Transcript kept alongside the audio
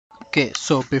Okay,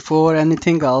 so before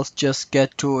anything else, just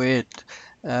get to it.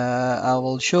 I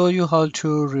will show you how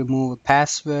to remove a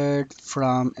password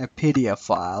from a PDF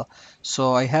file.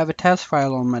 So I have a test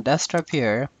file on my desktop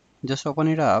here. Just open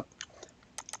it up.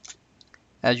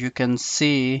 As you can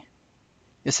see,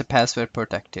 it's a password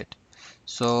protected.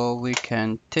 So we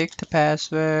can take the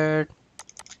password.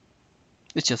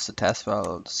 It's just a test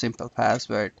file, simple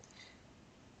password.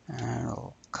 And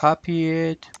I'll copy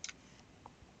it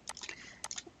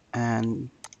and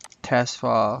test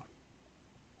file,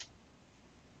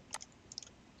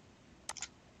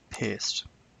 paste.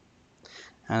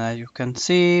 And as you can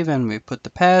see, when we put the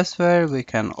password, we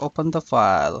can open the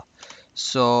file.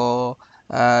 So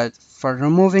for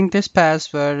removing this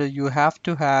password, you have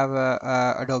to have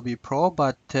Adobe Pro,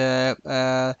 but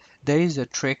there is a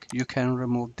trick. You can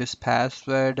remove this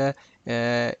password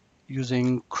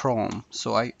using Chrome.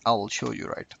 So I'll show you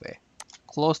right away.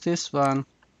 Close this one,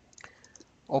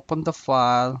 open the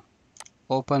file,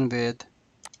 open with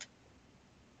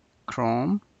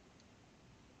Chrome.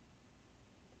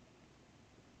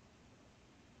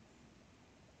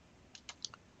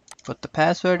 Put the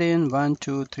password in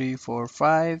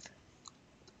 12345,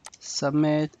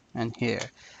 submit, and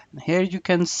here you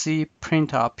can see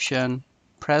print option.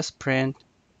 Press print,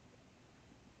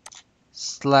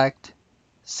 select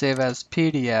save as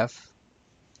PDF,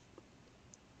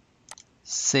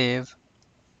 save,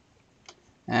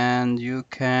 and you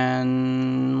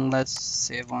can let's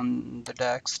save on the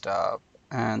desktop,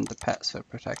 and the password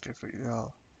protected for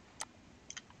your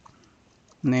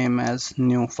name as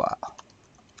new file.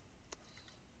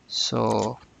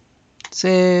 So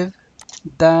save,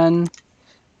 done.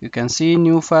 You can see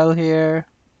new file here.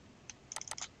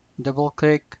 Double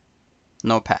click,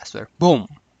 no password, boom.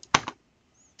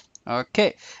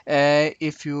 Okay,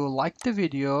 if you like the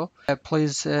video,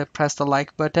 please press the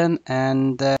like button,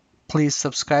 and please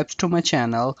subscribe to my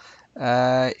channel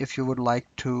if you would like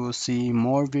to see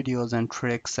more videos and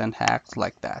tricks and hacks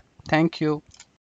like that. Thank you.